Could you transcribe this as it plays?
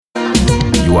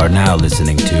You are now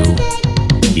listening to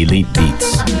Elite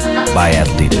Beats by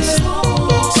Athletist.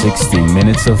 60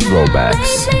 minutes of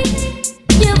throwbacks.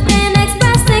 You've been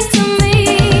expressing to me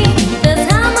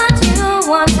just how much you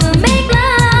want to make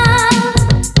love.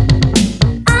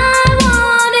 I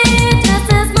want it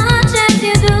just as much as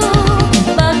you do,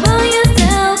 but will you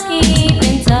still keep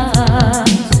in touch?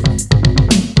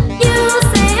 You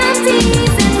say I'm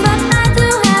teasing, but I do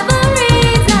have a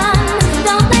reason.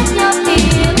 Don't let your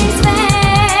feelings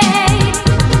fade,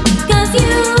 'cause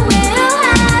you will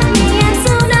have me, and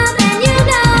sooner than you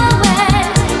know it.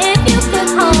 If you could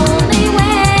only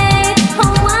wait,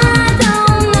 oh I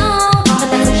don't know, but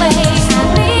that's the way I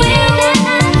feel.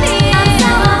 I'm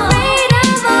so afraid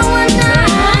of a one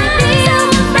night. So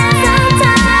afraid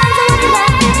sometimes. I wonder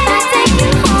if I take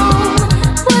you home,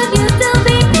 would you still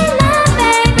be in love,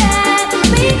 baby?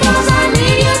 Because I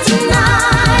need you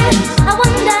tonight. I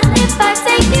wonder if I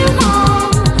take you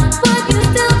home, would you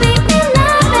still be in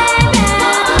love, baby?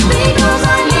 Because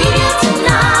I need you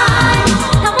tonight.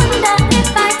 I wonder if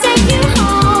I take you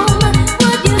home,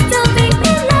 would you still be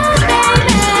in love,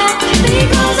 baby?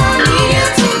 Because I need you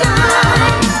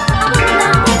tonight. I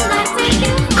wonder if I take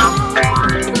you home,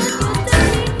 would you still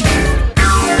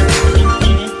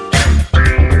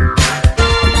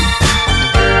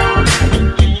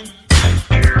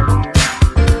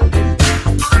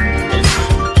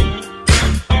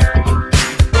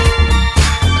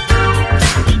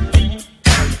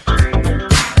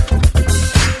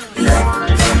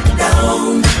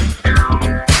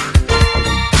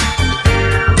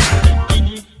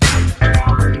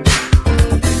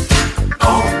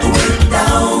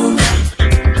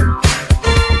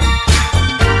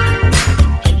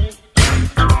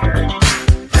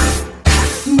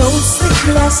No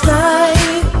sleep last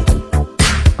night.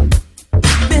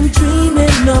 Been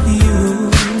dreaming of you.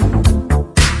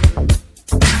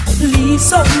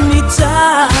 Please hold me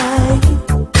tight,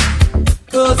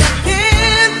 'cause I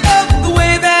can't help the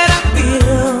way that I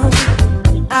feel.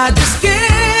 I just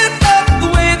can't help the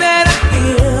way that I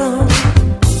feel.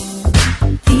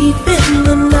 Deep in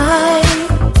the night,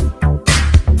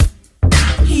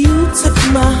 you took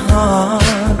my heart.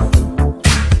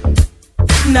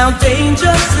 Now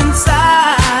danger's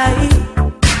inside,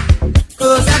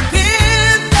 'cause I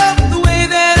can't help the way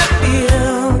that I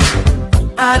feel.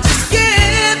 I just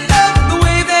can't help the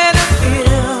way that I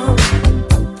feel.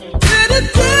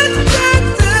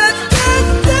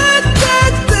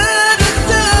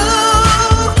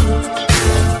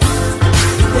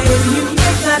 Baby, you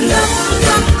make my love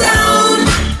come down.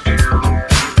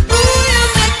 Ooh, you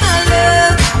make my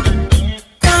love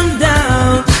come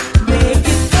down. Make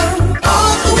it come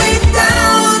all the way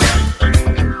down.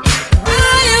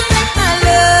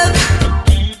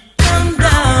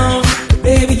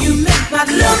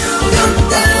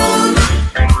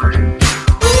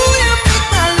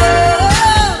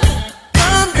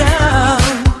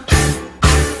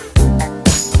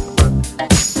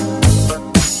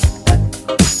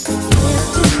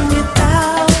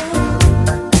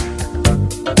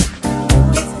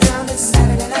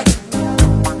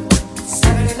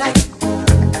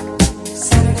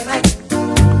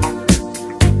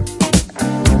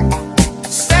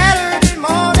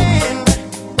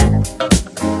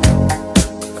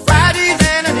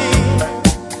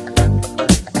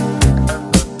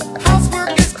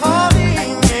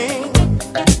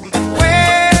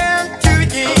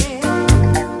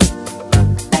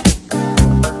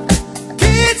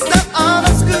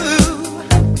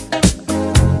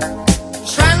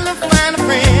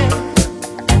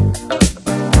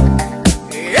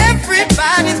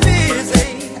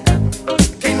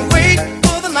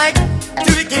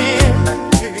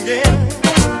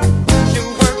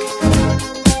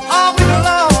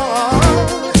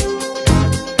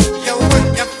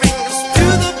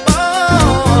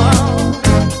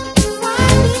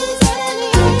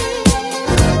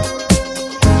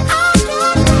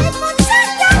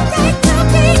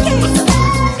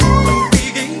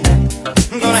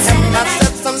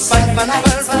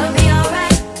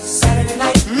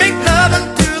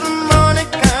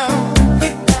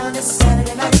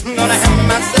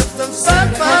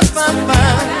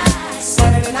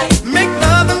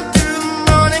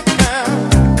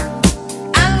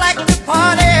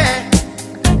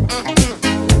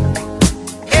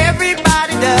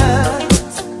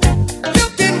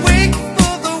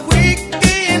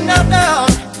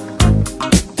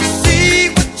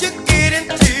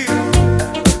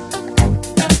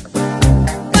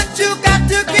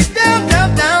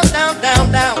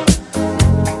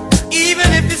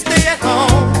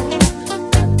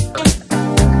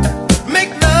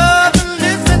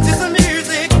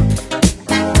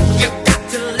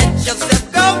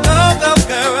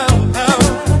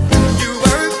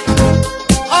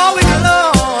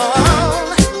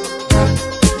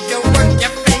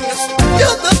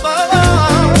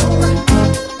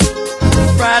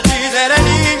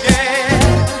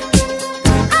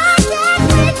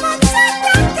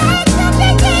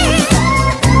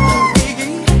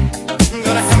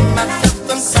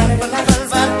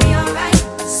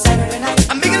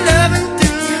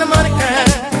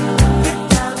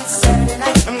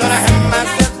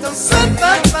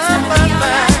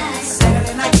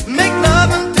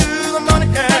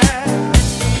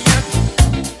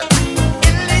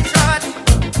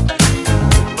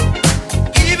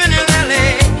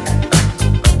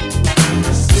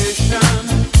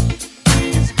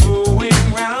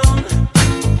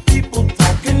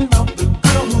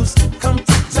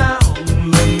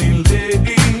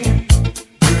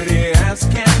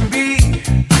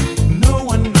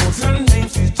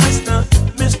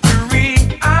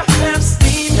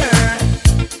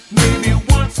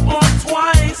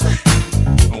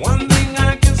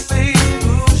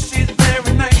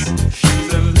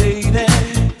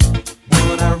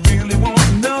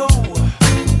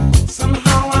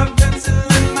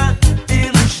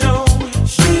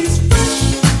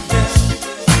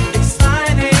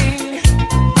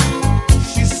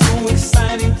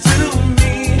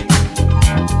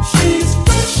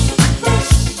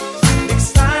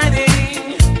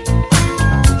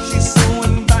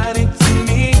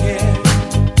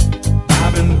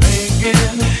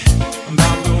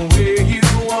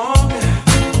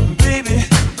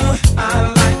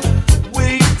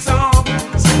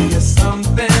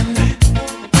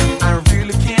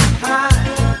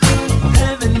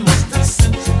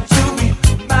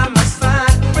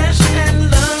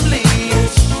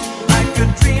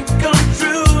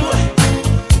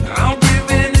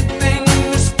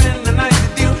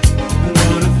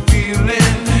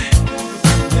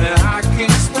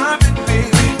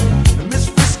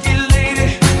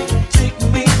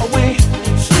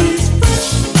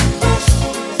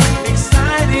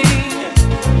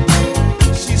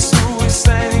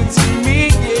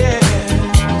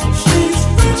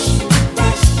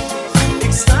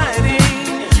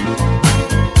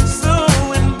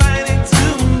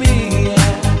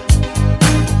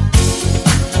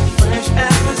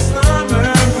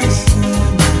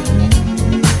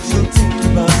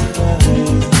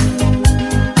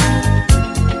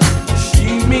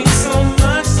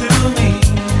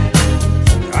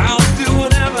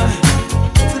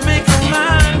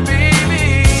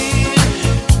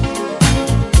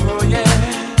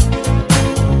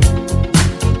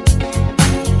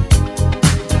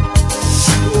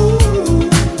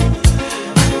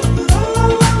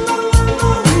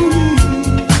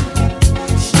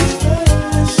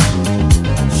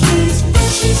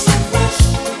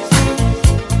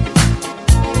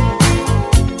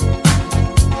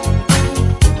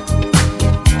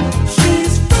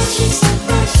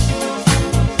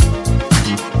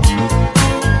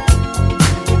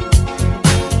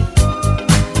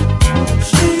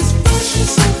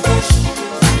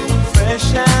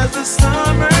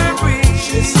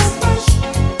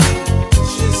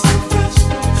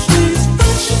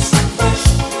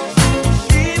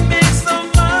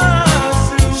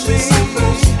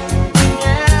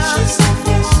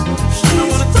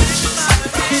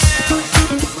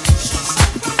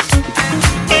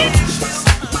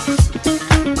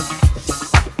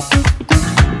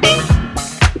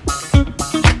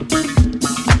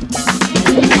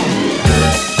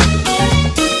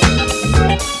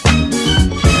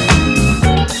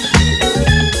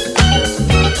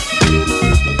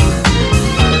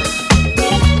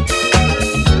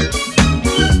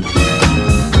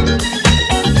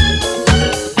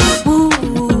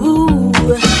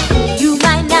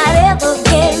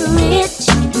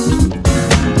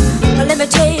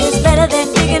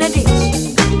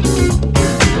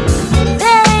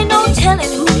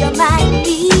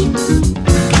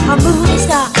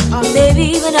 maybe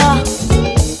even a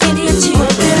Indian chief.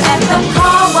 Working at the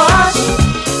car wash.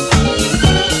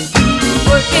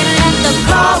 Working at the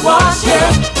car wash,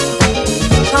 yeah.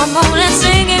 Come on and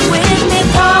sing it with me,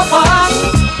 car wash.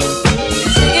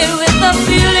 Sing it with the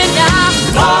feeling now,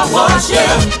 car wash,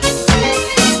 yeah.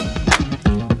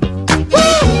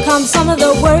 Woo! Come some of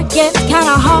the work gets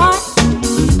kinda hard,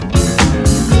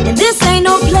 and this ain't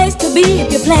no place to be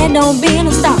if you plan on being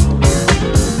a star.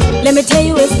 Let me tell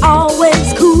you, it's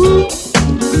always cool,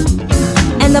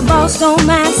 and the boss don't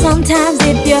mind sometimes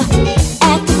if you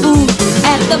act the fool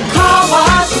at the car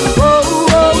wash. Whoa,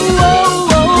 whoa, whoa,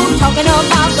 whoa, talking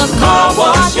about the car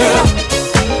wash, yeah.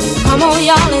 Come on,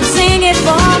 y'all, and sing it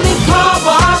for me, car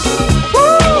wash.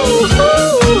 Woo,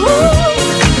 woo, woo.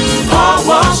 Car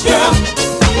wash, yeah.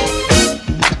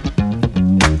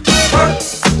 Work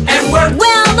and work.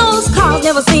 Well, those cars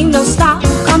never seem to stop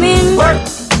coming. Work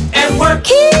and work.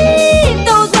 Keep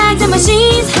those bags and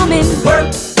machines humming.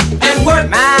 Work and work.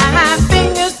 My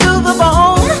fingers to the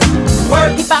bone.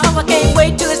 Work. If I can't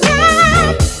wait till it's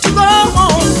time to go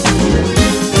home.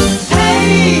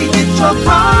 Hey, get your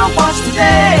car washed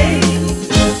today.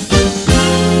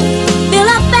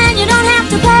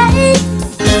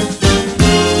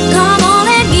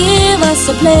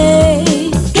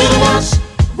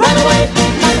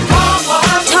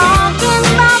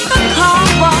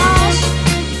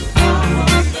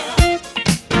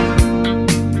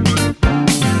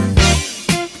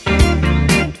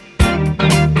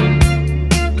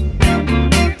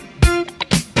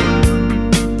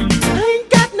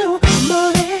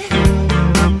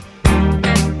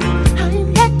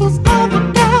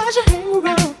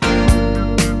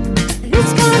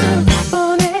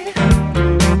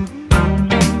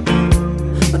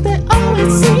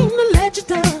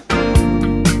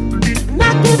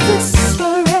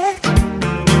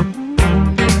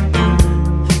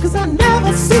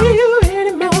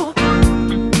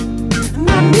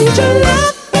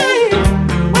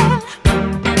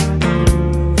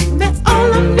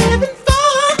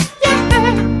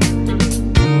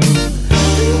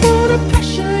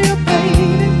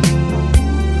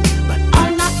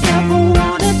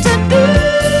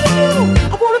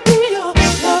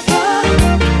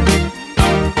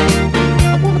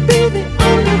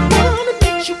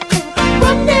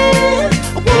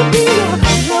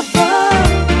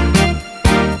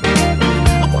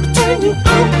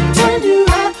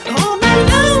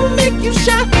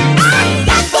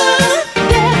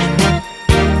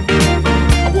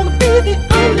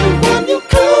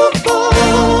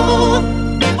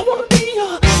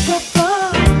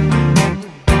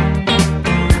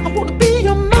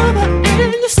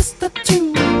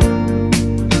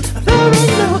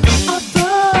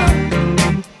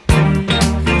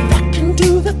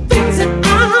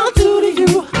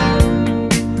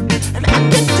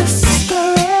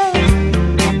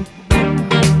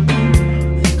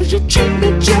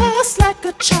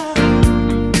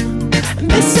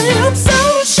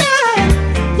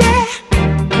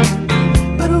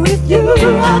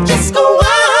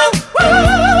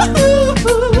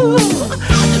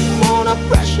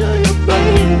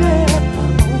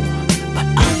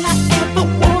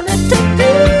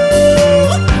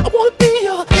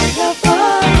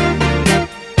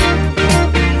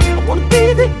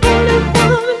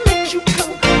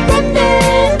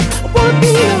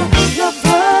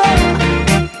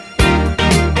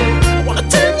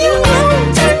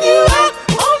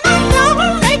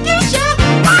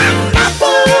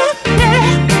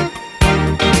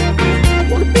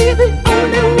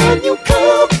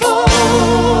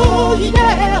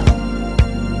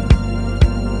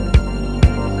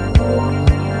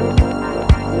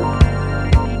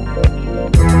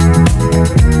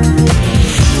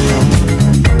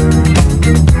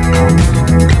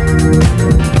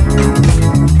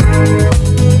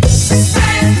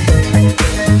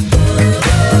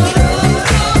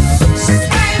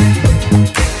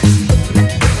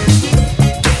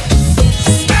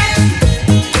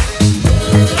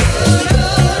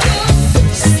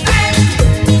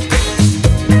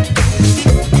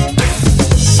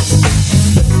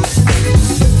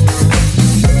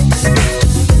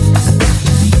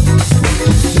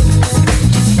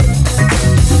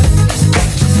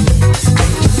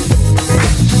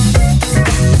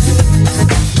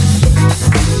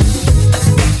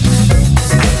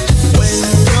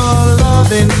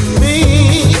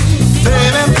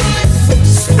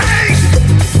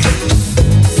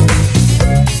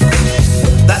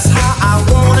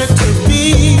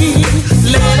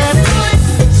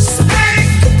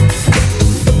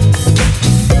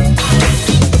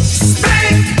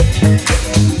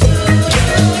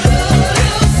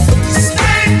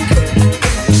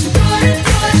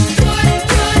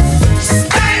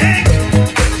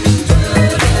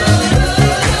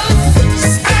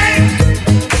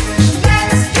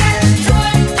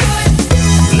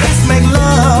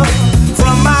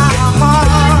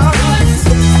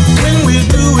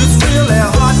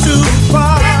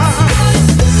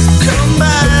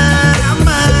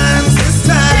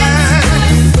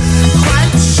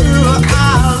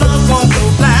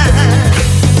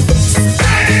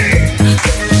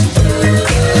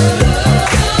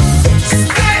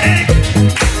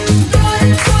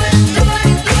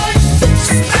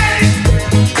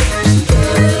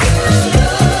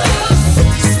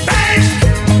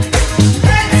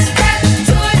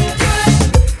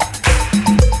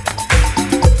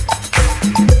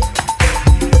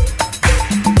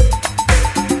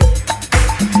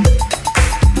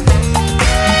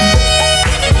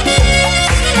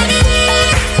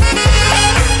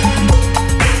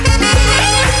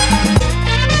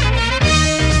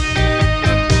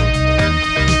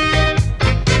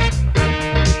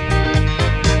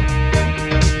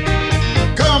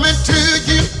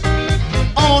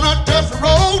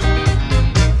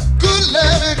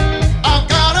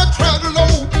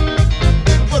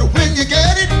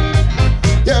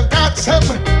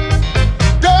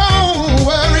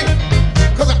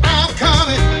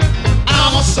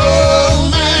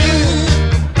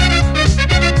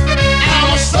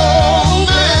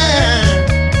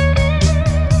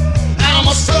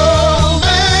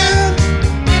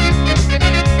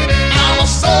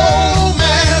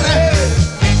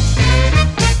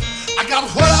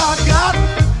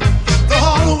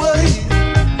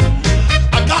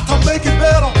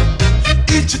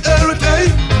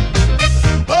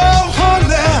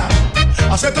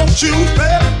 don't you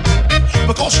fret,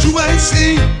 because you ain't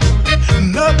seen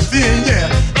nothing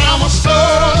yet. I'm a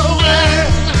soul man.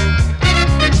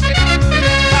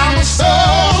 I'm a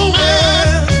soul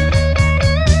man.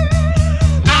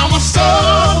 I'm a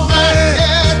soul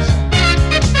man.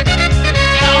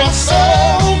 I'm a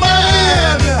soul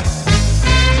man.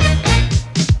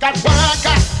 Got what I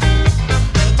got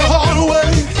the hard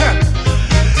way,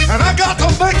 and I got to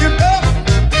make it up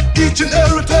each and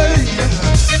every day.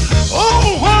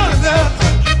 Oh, honey,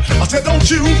 I said don't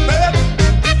you fret,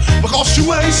 because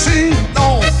you ain't seen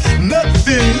no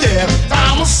nothing yet.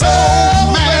 I'm a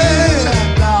soul man.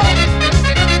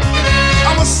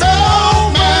 I'm a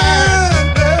soul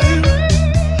man, baby.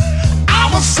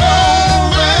 I'm a soul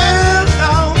man.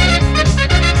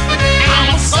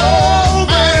 I'm a soul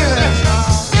man.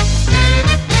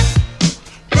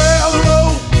 Well, the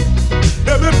road,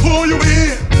 let me pull you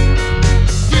in.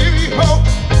 Give me hope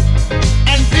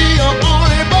and be your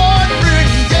only boyfriend.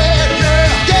 Yeah,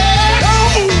 yeah, yeah.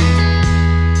 Oh.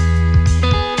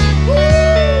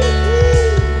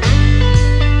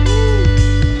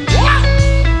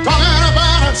 Talking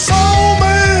about a soul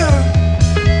man.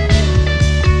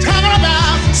 Talking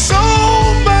about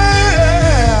soul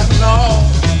man. No.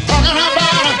 Talking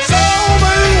about a soul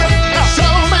man.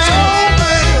 Soul man. Soul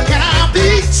man. Can I be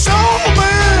soul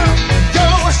man?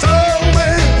 You're a soul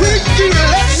man.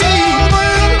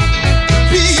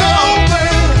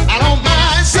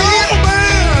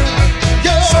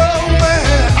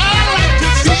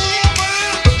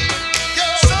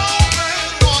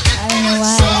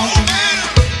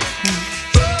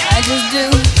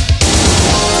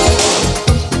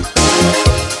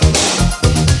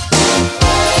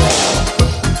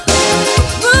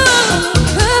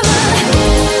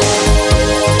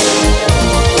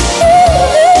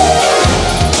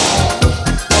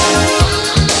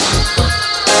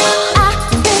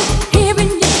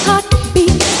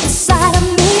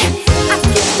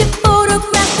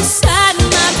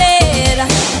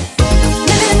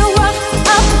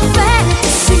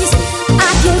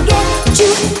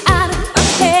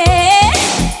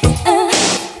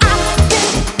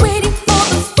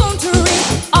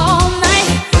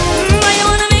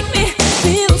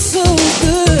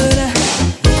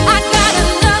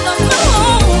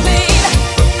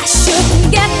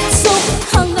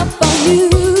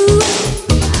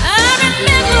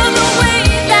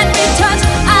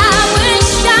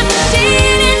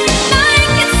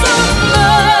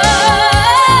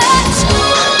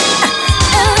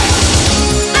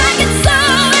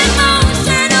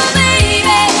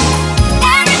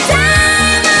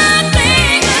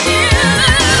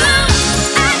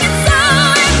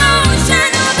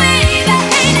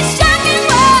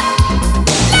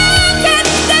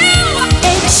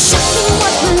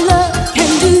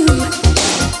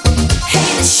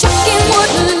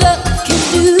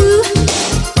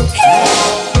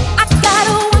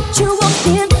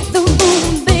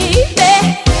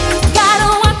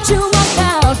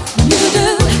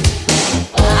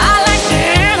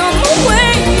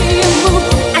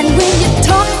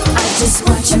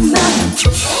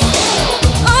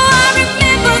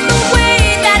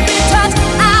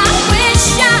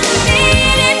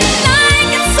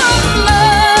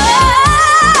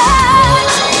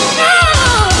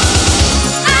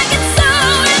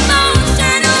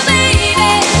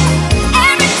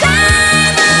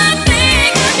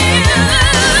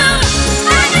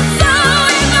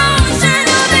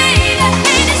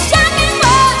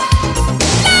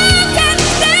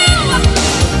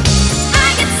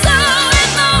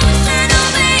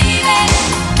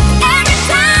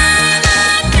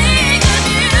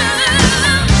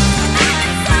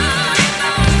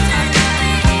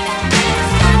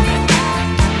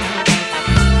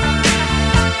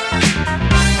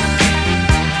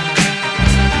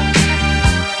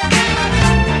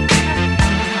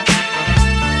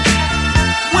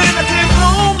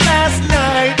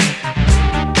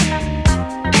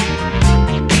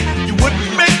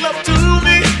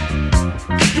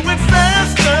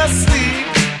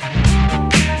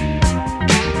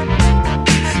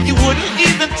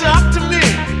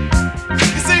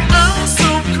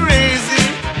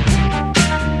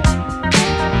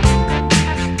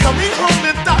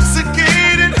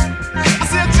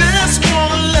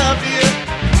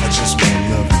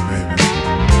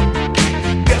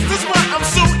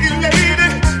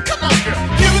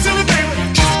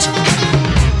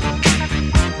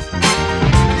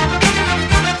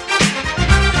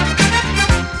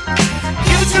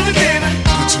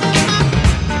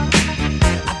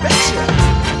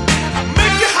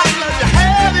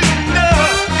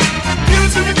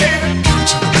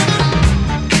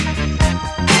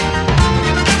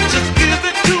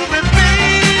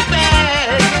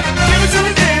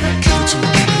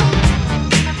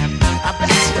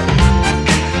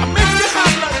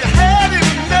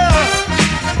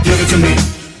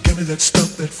 that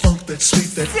stuff, that funk, that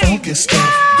sweet, that funky stuff.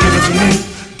 Give it to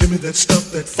me. Give me that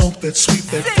stuff, that funk, that sweet,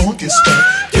 that funky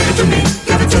stuff. Give it to me.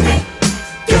 Give it to me.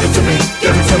 Give it to me.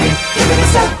 Give it to me. Give me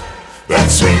that funk, that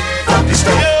sweet, funky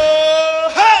stuff.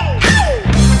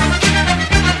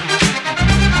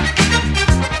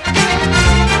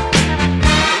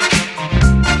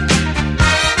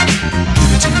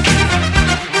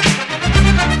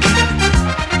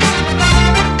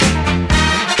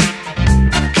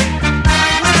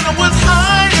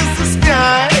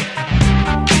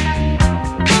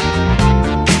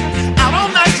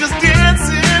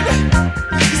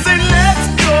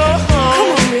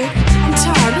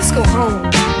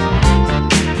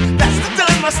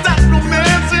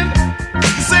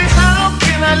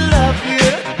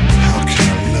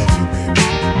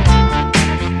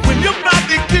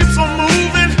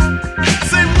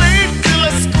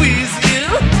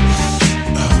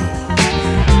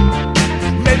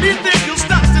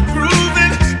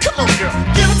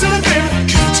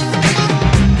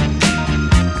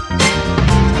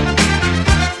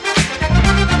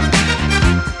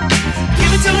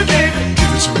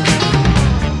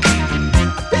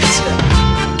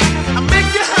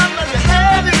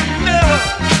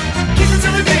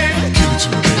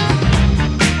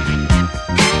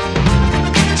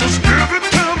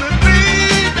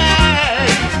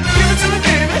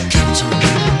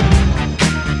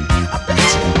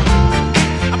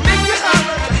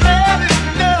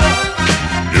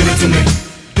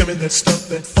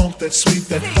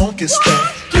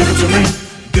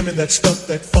 That stuff,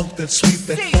 that funk, that sweet,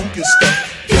 that funky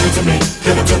stuff. Give it to me,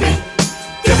 give it to me,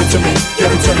 give it to me,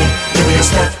 give it to me. Give me your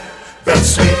stuff, that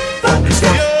sweet, funky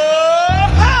stuff.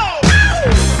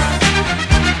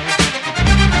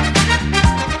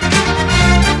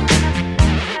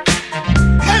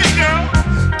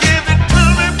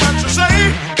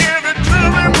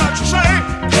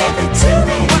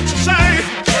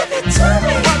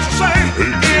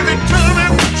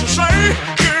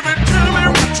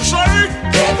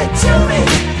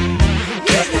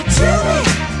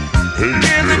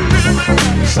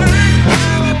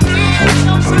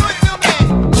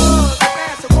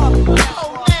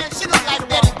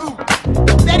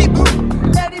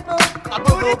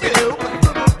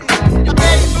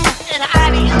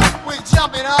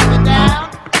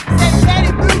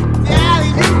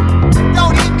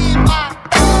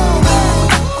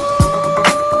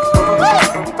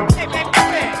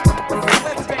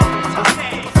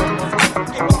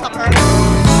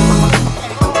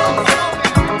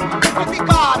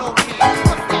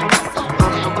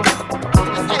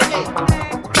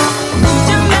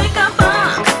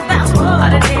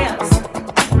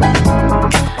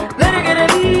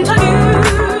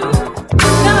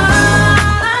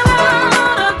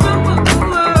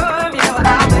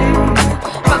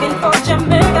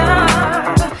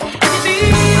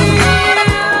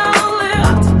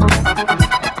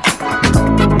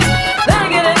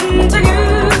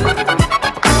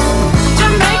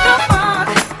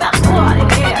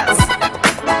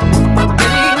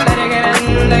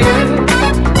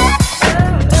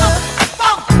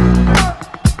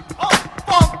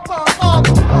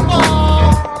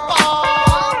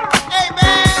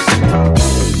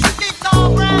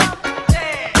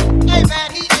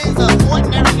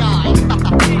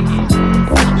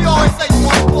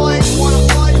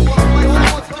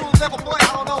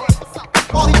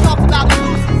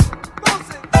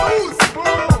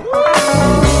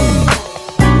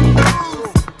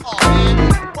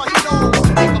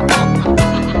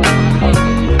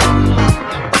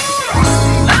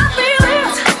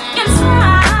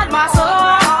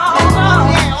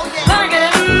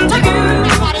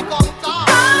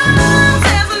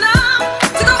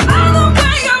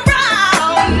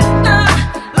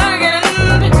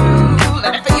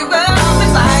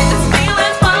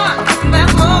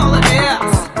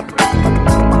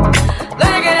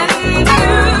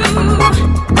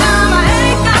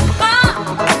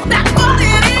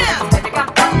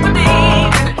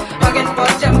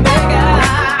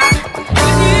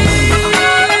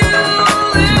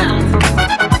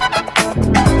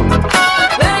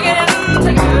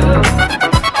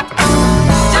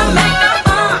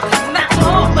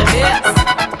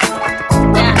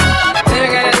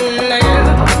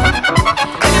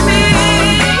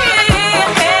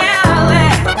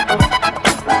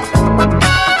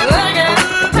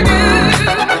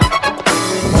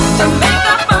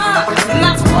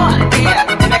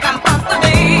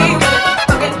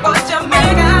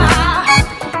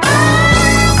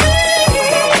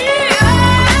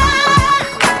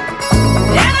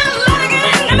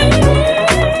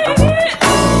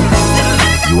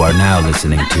 You are now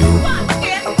listening to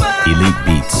Elite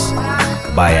Beats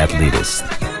by Atletist.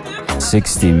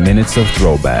 60 minutes of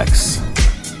throwbacks.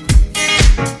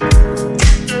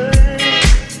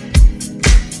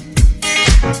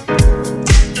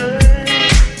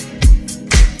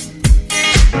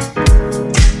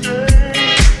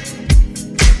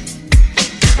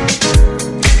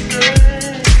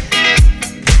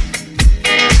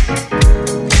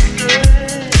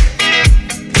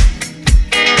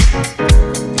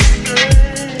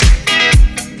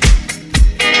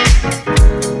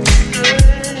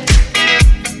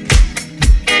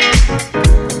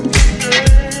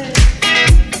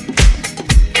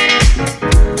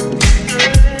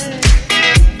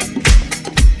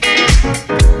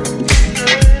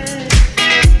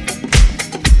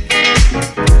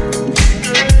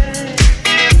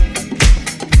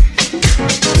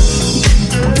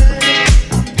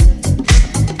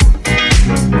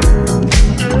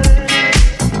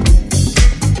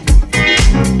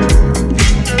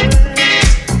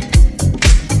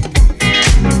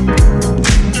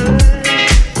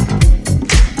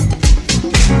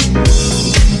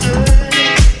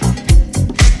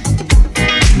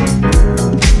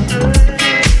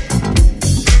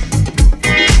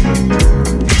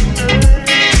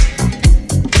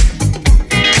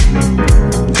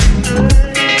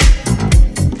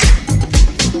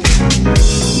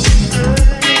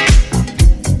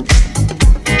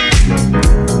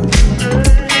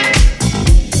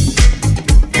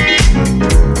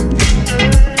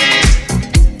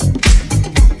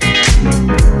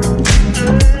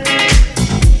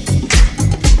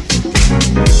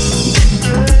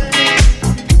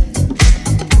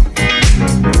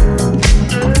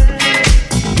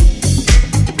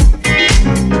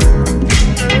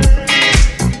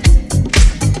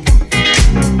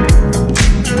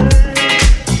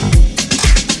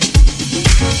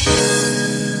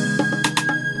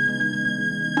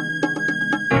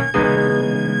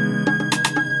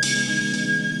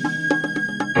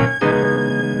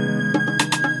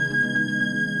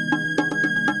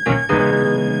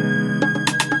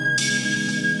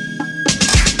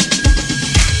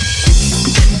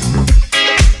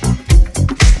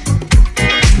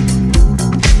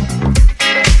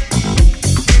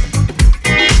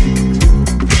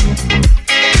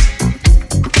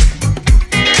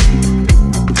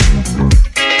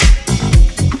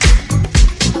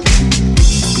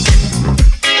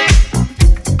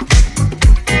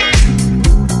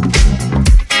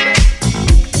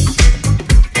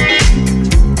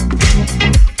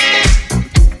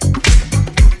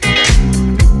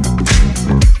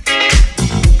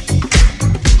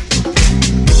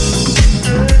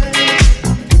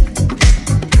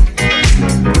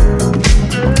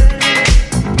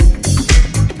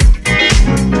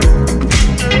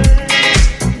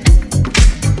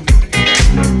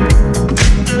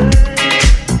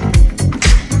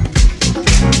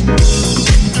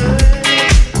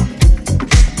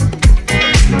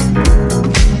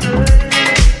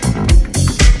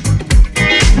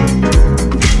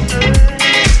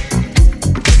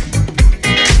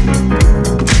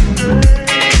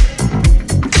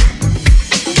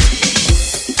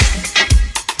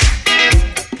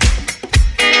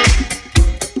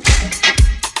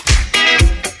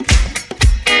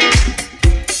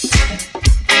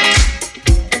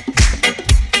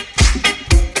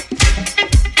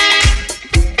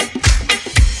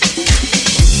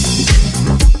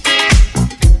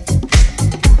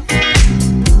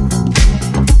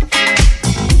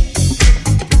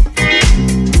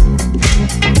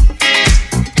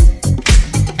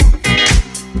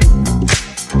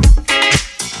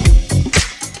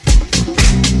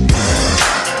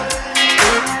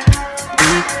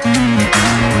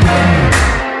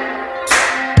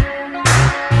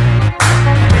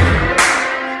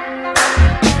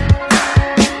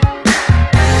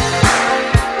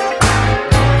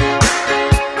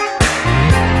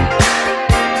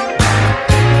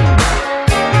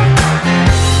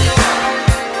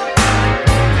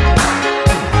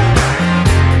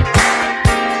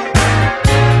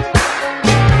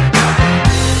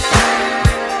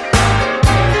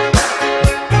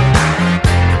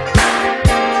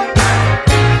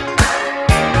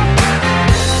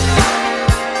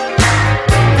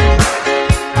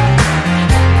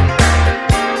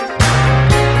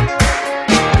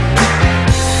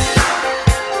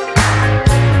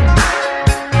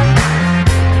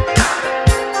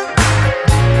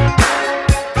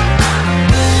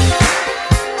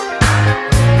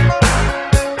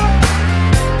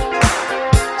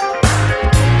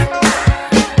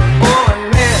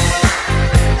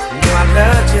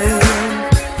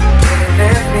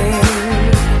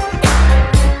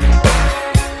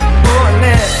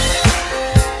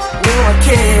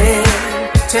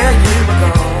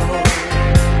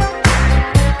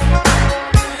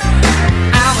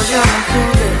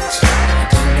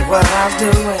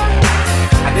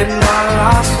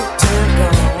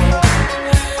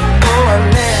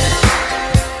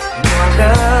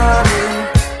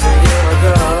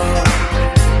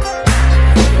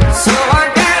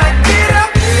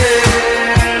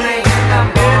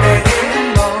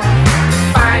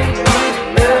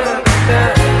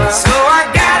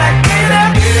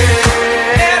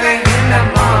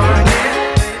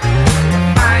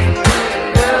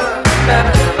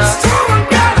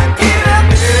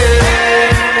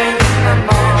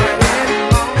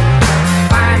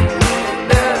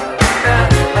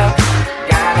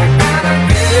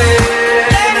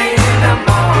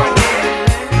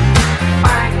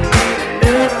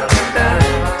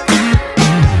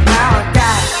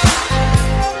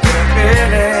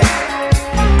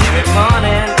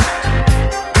 morning.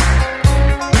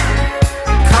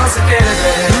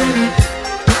 Concentrated,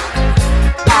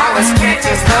 always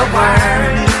catches the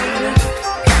worm.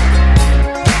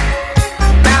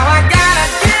 Now I gotta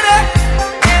get up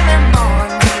in the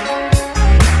morning.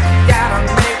 Gotta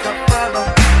make up for the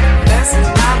lessons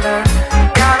I learned.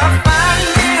 Gotta find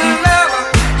me a lover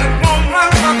that won't run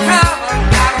for cover.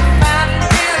 Gotta find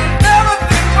me a lover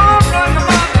that won't run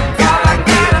for cover. Cause I gotta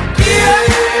get up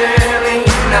early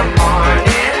in the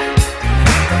morning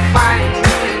to find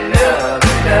me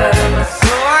another lover.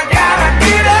 So I gotta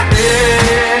get up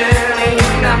early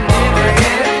in the morning.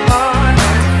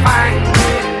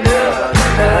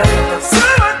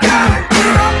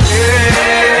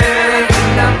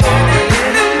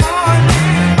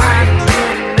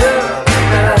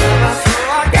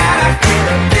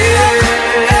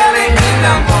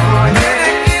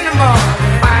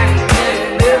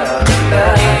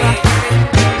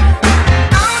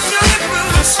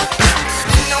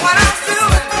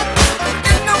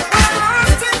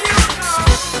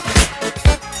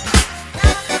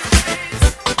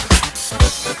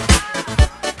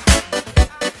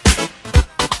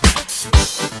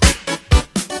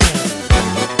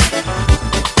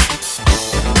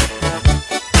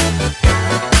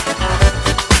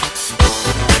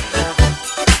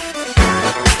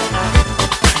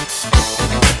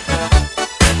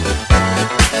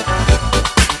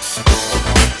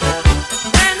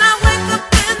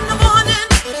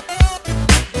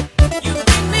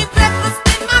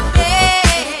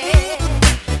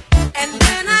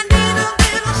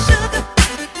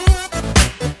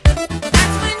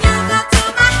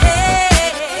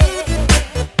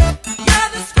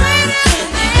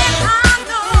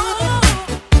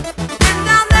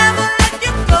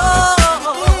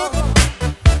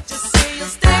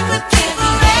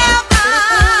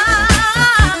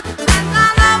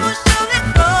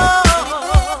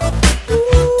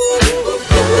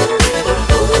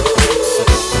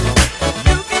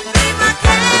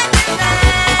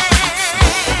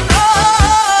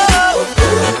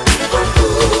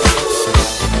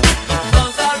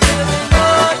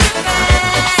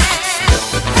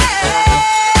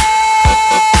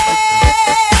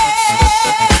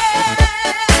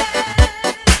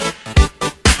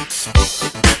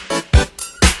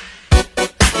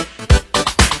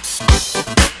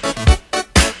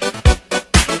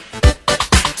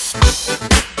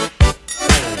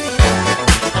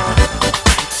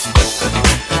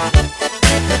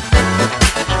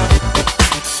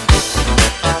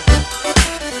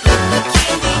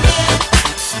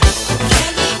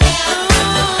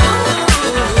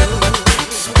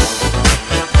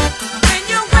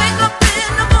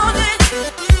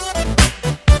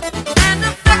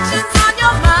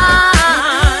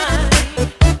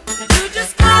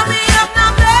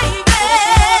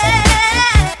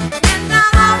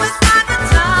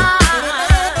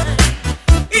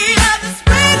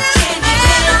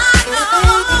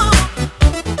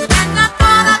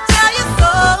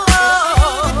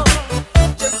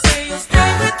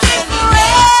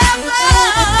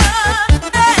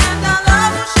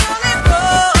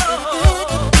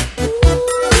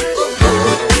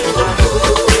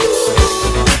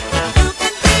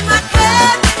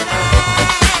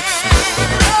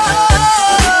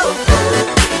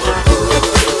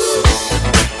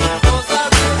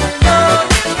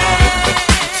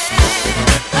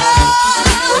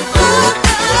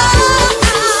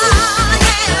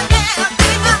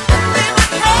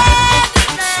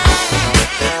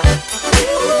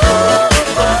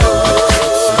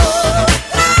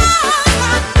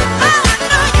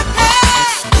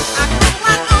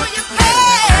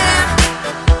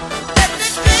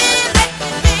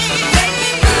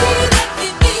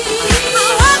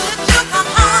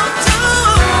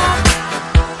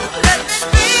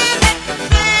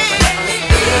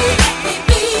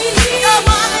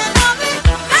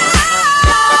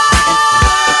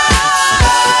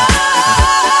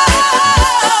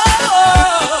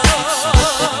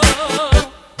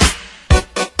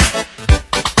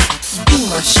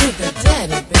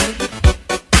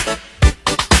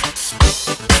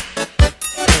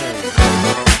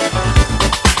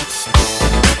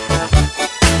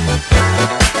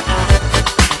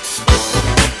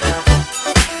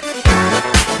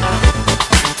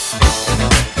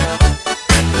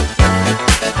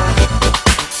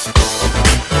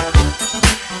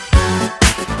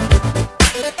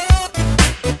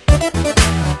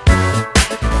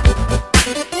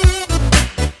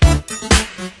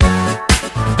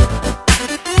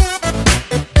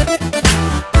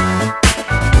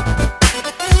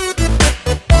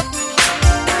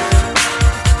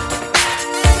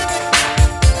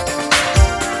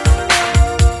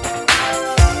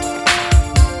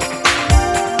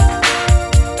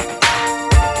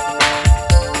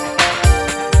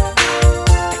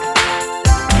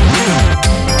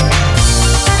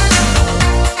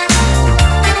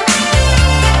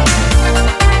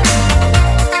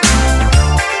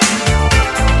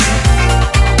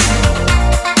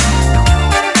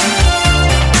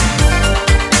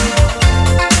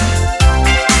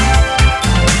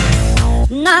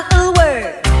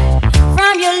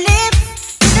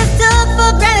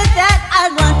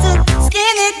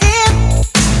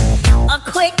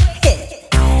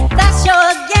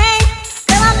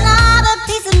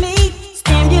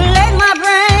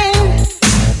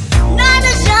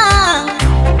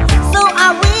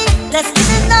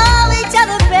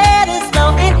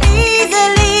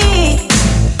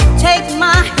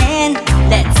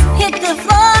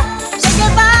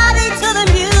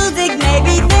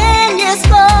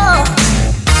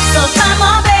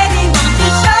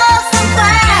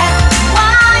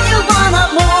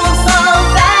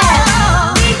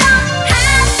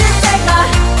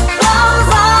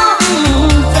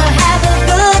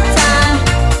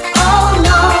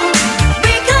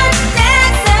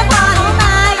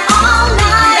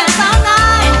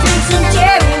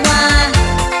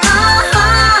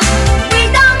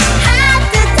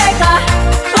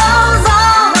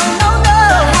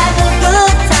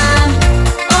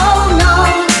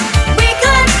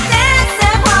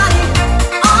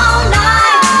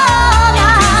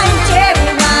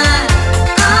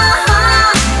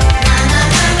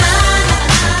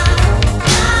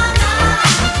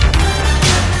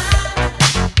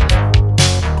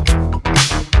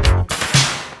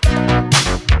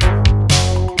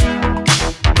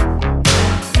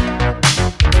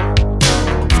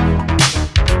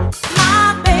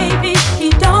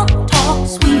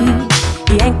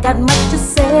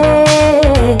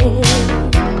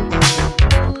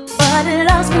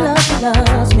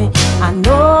 loves me. I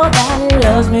know that he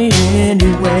loves me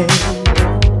anyway.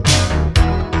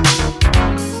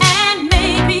 And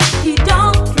maybe he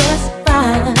don't dress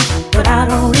fine, but I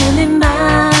don't really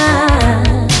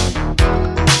mind.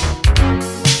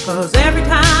 'Cause every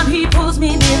time he pulls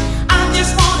me near, I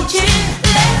just wanna cheer.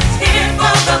 Let's hear it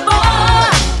for the boy.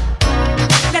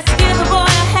 Let's give the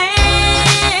boy a hand.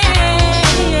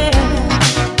 Yeah.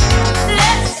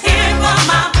 Let's hear it for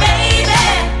my baby.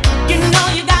 You know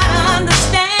you gotta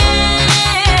understand.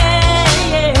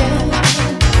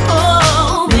 Yeah.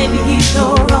 Oh, maybe he's no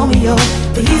Romeo,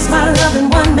 but he's my loving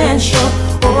one-man show.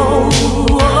 Oh, oh,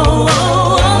 oh,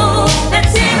 oh.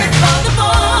 Let's hear it for the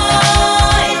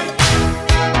boy.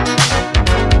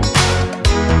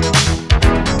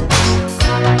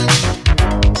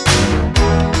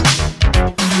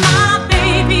 My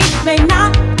baby may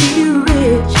not be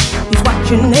rich, he's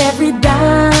watching every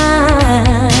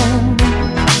dime,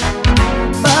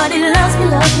 but he loves me,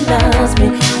 loves me, loves me.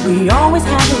 We always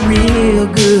have a real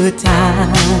good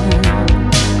time.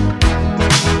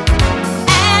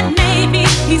 And maybe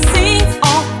he sings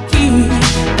off key,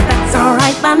 but that's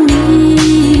alright by me,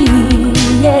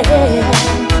 yeah.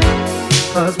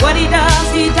 'Cause what he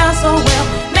does so well,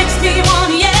 makes me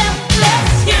wanna yell.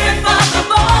 Let's hear it for the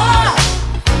boy.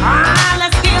 Ah,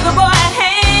 let's give the boy a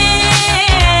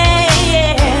hand.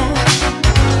 Yeah.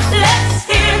 Let's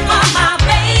hear it for my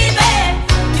baby.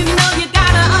 You know you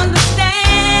gotta understand.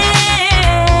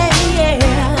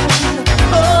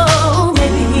 Yeah. Oh,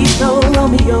 maybe he's no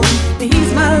Romeo, but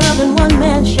he's my loving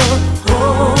one-man show. Oh,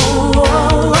 oh,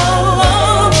 oh,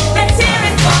 oh. Let's hear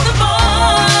it for the boy.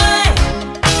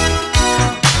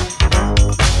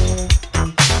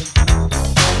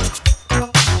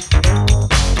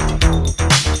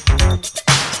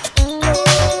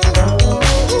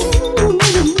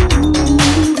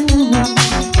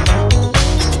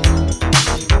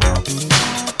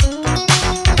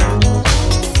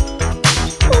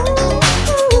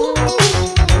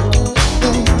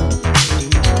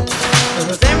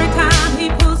 Cause every time he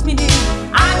pulls me near,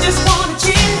 I just wanna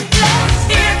cheer. Let's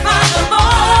hear it for the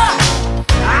boy.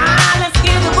 Ah, let's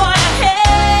give the boy a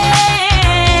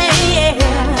hand. Yeah.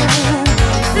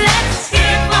 Let's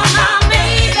hear it for my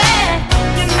baby.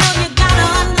 You know you gotta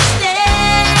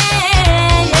understand.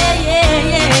 Yeah, yeah,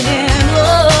 yeah.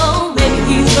 Oh, maybe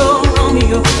he's no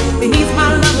Romeo, but he's my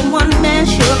loving one-man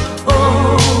show. Oh,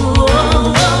 oh,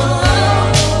 oh, oh.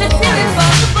 Let's hear it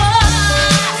for the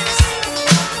boys.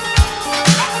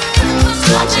 Who's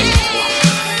watching?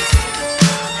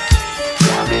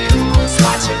 Who's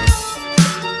watching?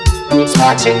 Who's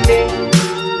watching me?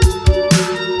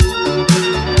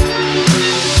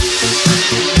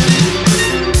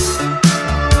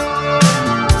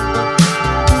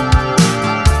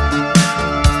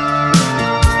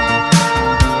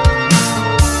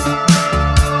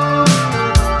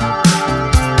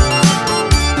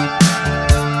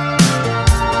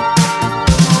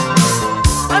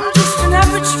 I'm just an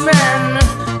average man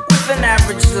with an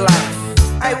average life.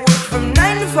 I work from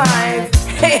 9 to 5.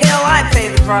 Hey, hell, I pay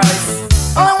the price.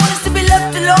 All I want is to be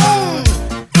left alone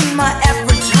in my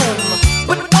average home.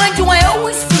 But why do I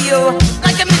always feel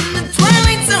like I'm in the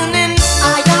twilight zone? And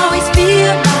I always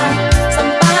feel like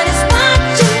somebody's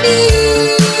watching me,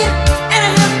 I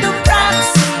have no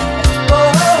privacy.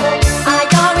 I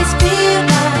always feel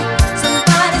like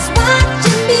somebody's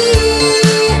watching me.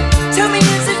 Tell me,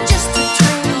 is it just a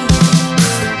dream?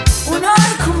 When I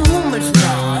come home at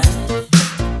night,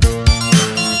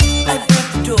 I break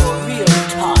the door real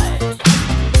tight.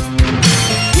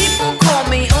 People call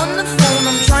me on the phone,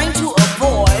 I'm trying to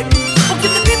avoid. But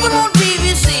can the people on TV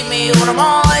see me, or am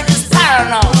I just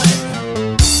paranoid?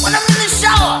 When I'm in the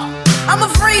shower, I'm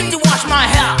afraid to wash my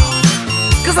hair,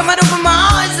 'cause I might open my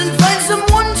eyes and find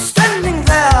someone standing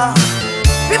there.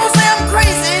 People say I'm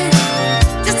crazy,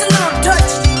 just a little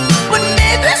touched, but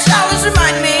maybe showers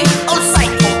remind me of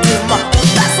psycho doom.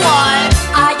 That's why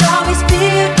I always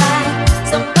feel like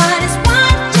somebody's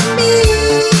watching me,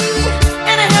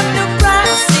 and I have no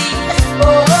privacy.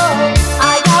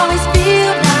 I always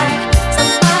feel like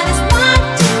somebody's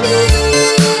watching me.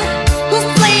 Who's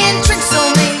playing tricks on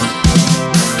me?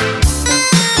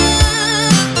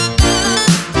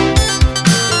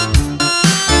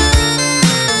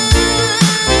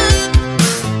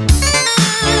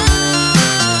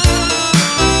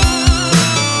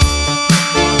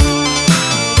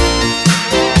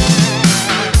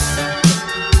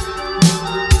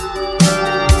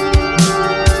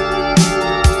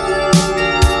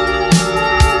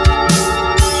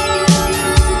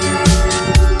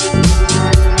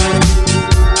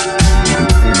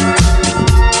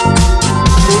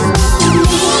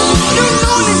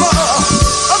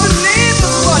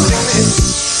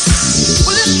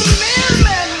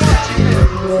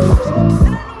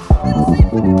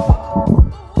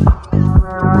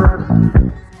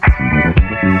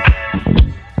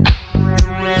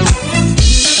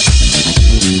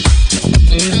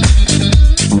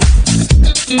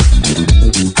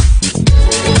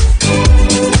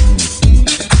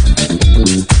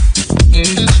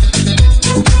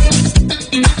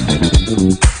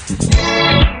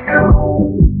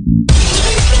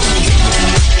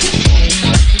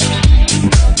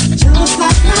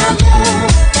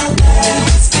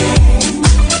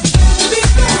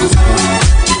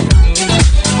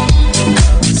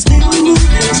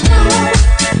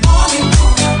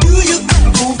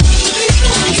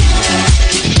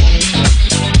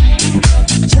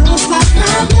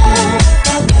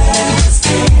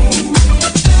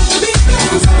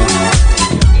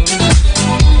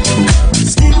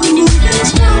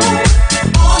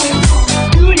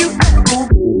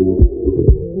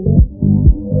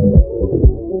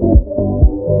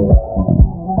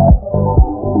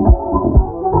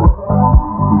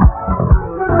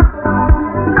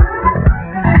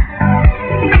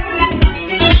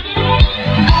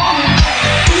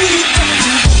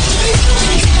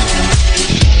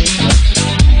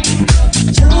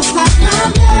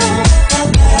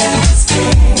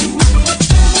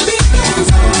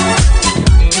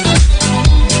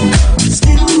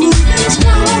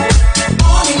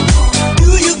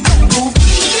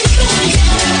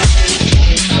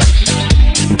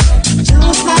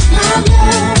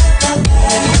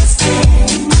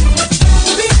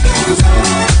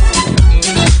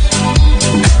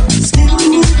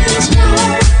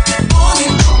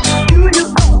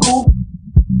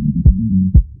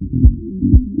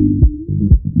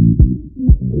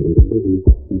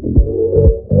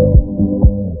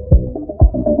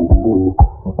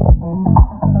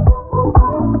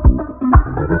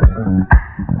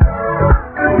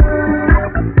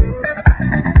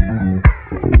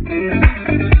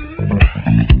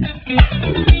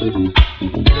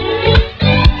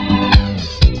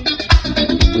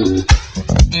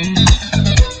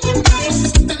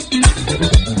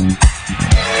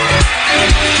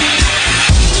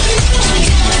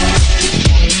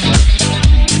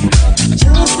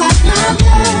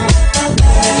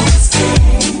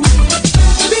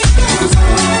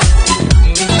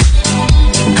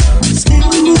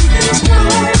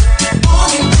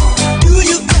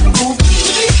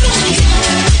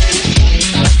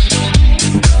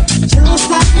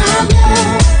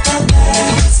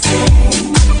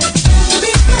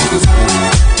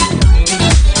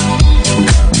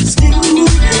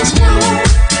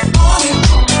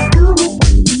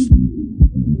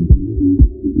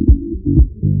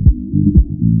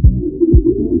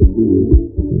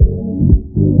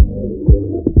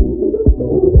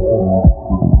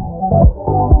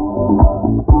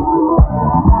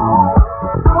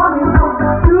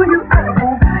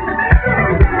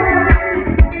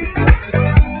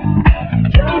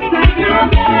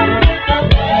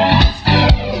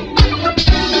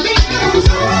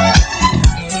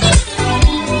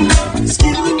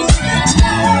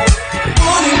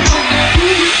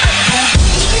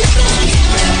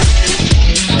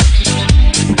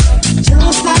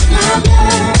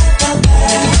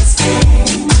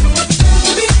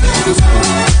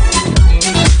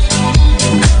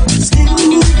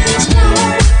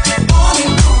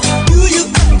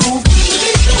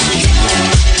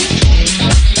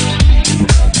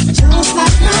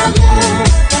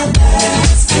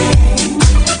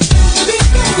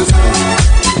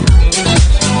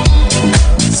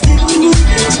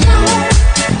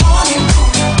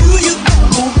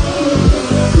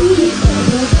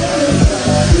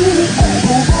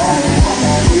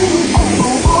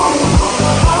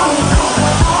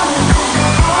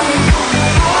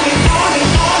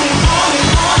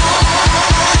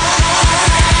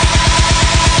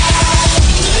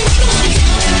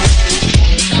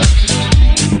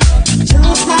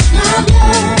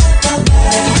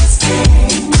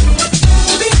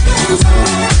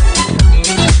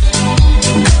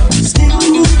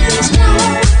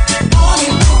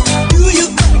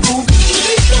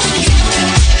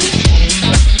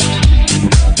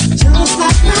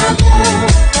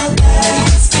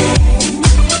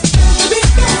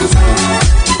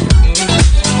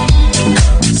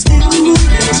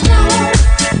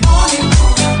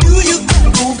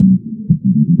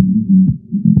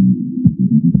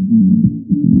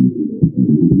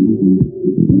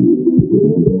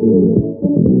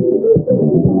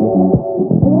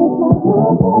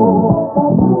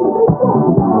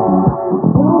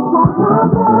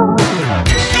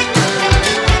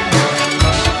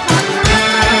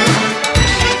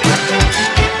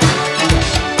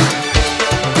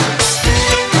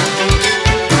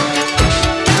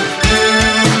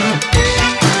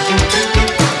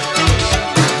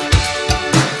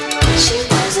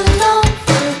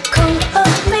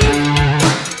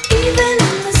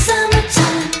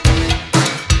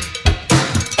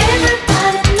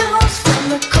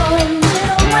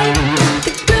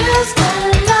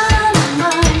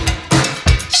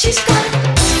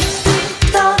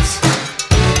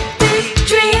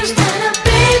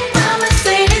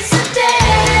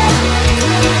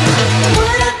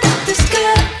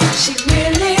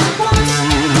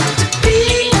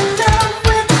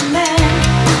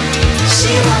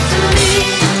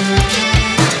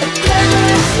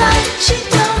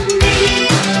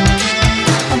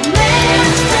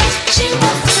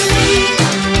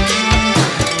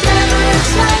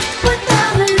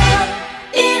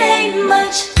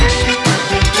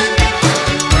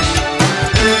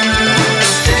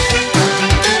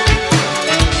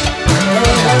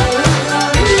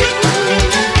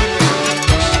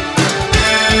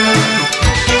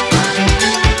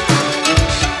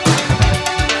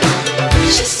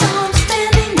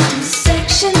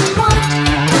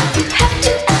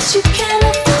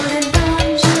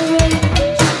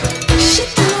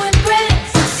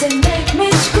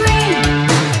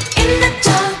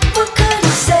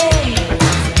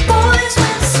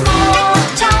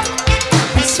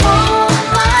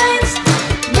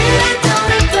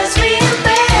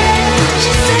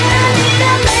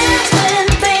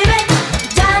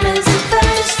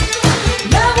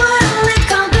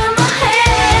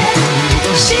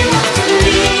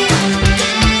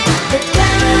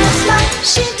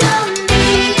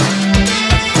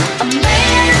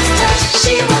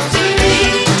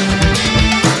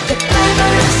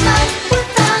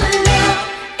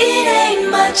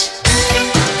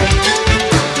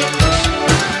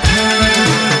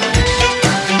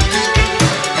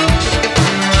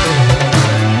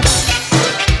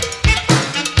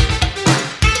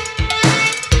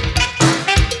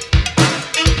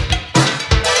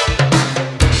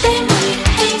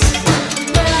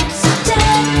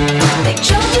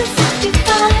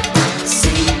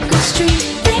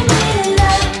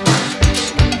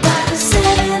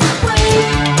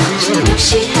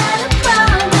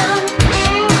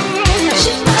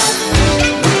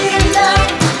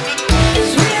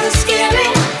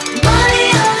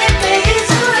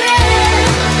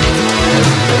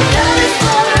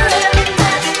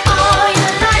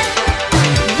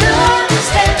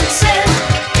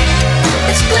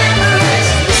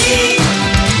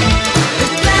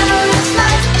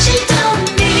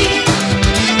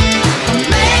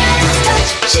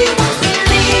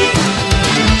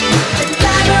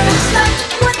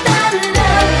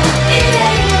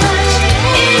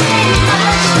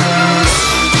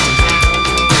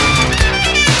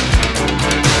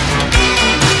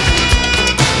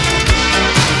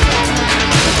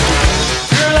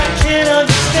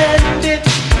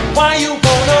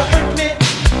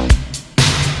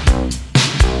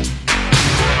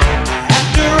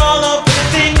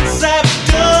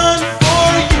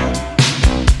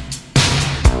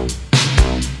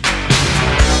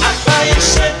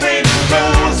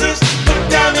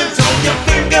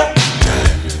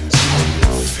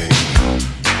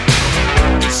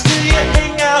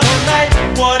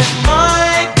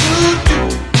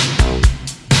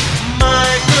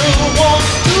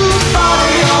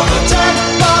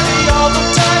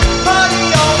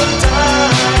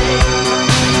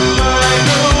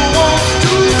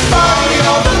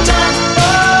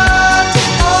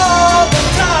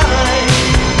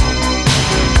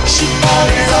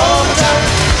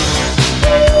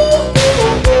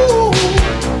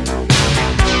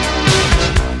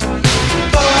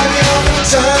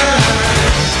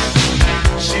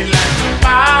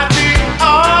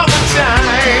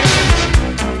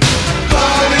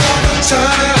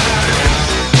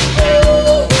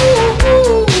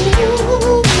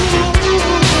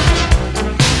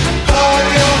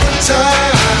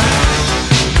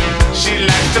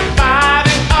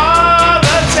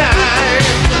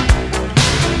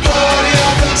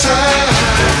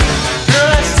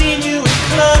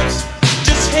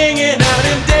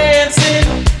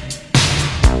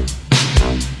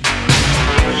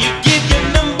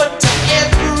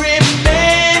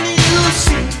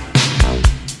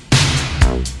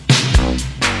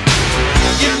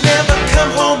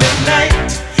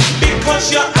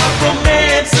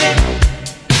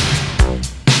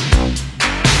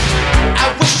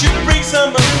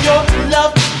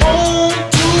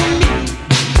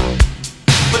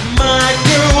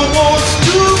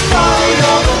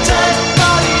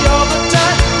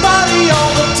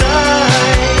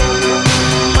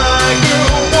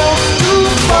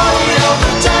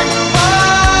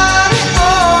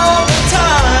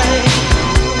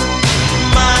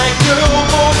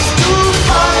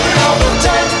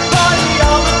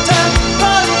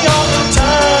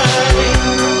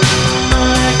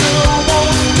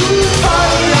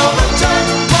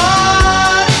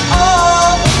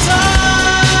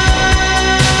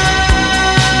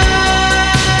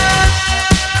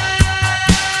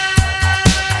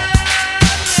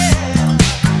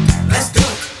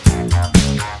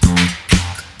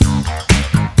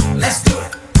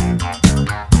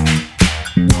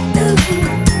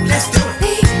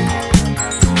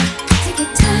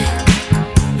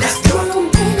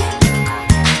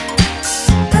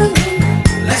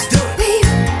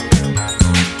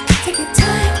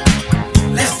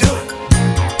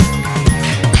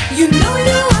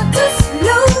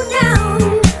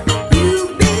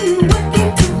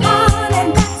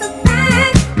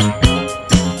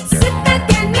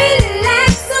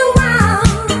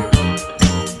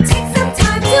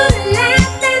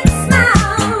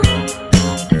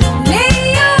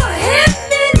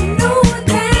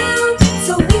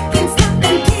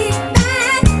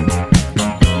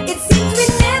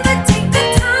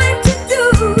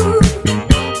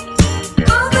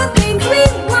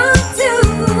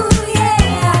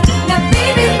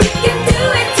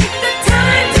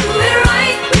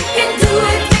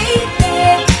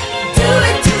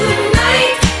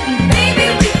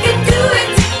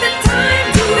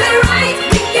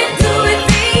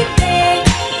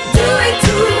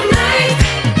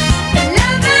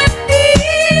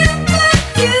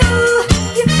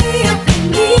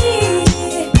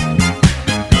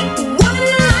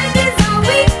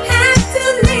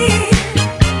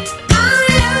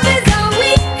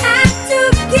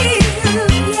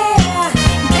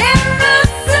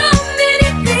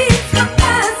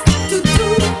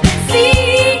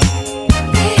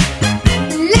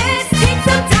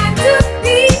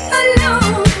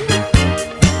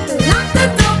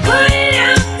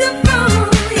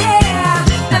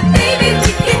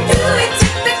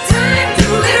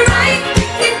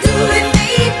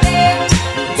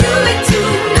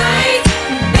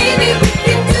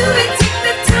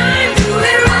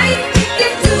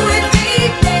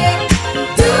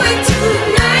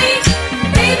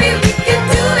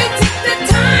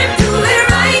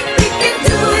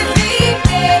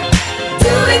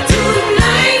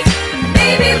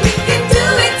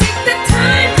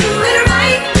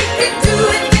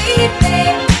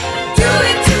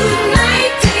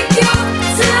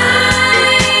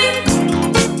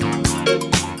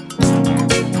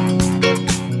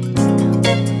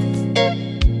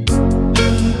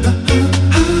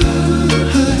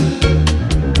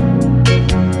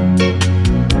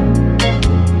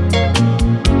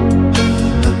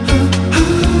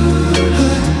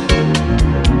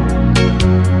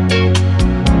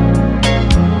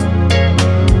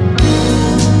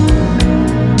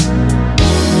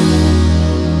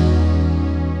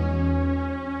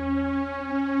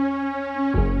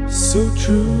 So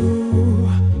true,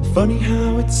 funny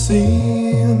how it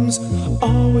seems,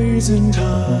 always in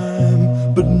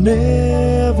time, but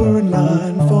never in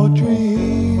line for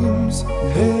dreams.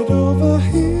 Head over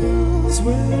heels,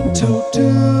 went toe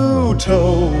to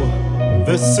toe.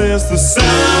 This is the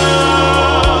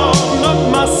sound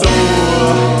of my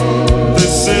soul.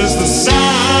 This is the sound.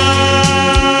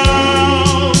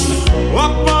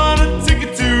 I bought a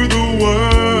ticket to the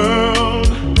world,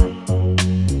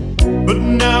 but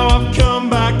now I've come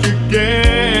back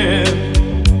again.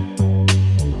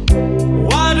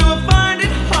 Why do I find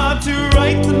it hard to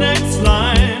write the next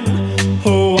line?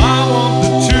 Oh, I want the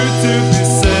truth to be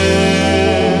said.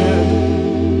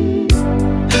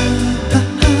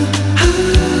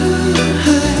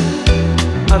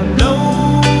 I know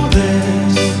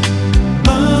this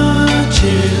much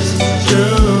is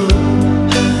true.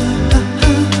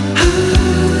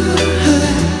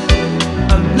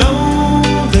 I know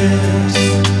this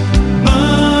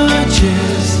much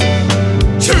is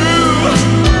true.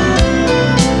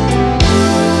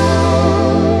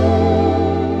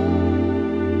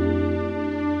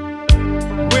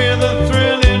 With a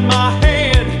thrill in my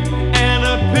head and a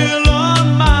pill on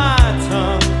my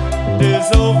tongue,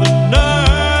 dissolve the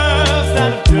nerves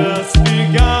that have just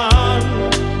begun.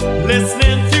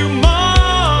 Listening to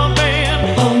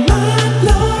Marvin all night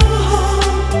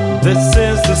long. This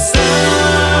is the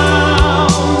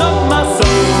sound of my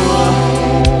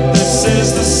soul. This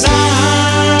is the sound,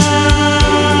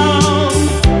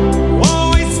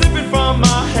 always slipping from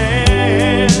my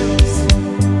hands.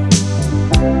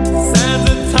 Stands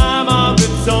a time of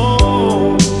its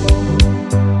own.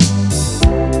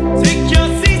 Take your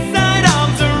seaside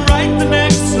arms and write the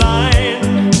next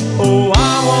line. Oh, I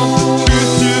want the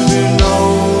truth to be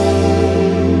known.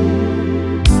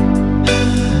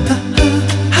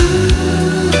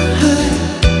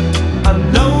 I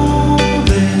know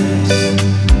this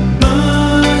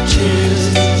much is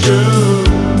true.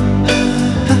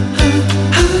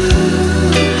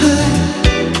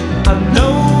 I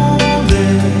know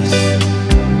this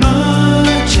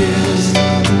much is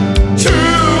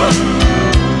true.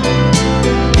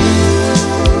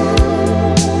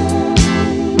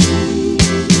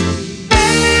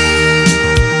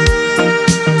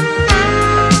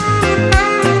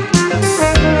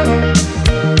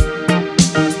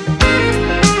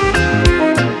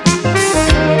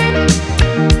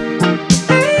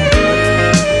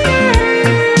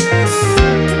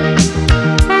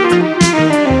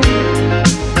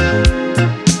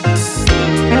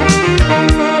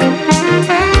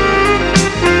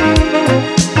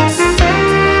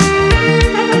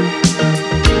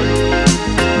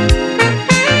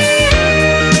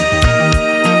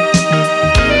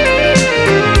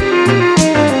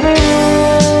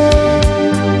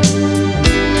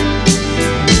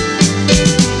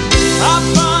 I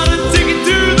bought a ticket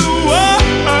to the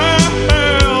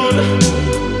world,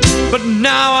 but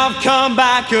now I've come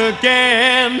back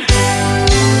again.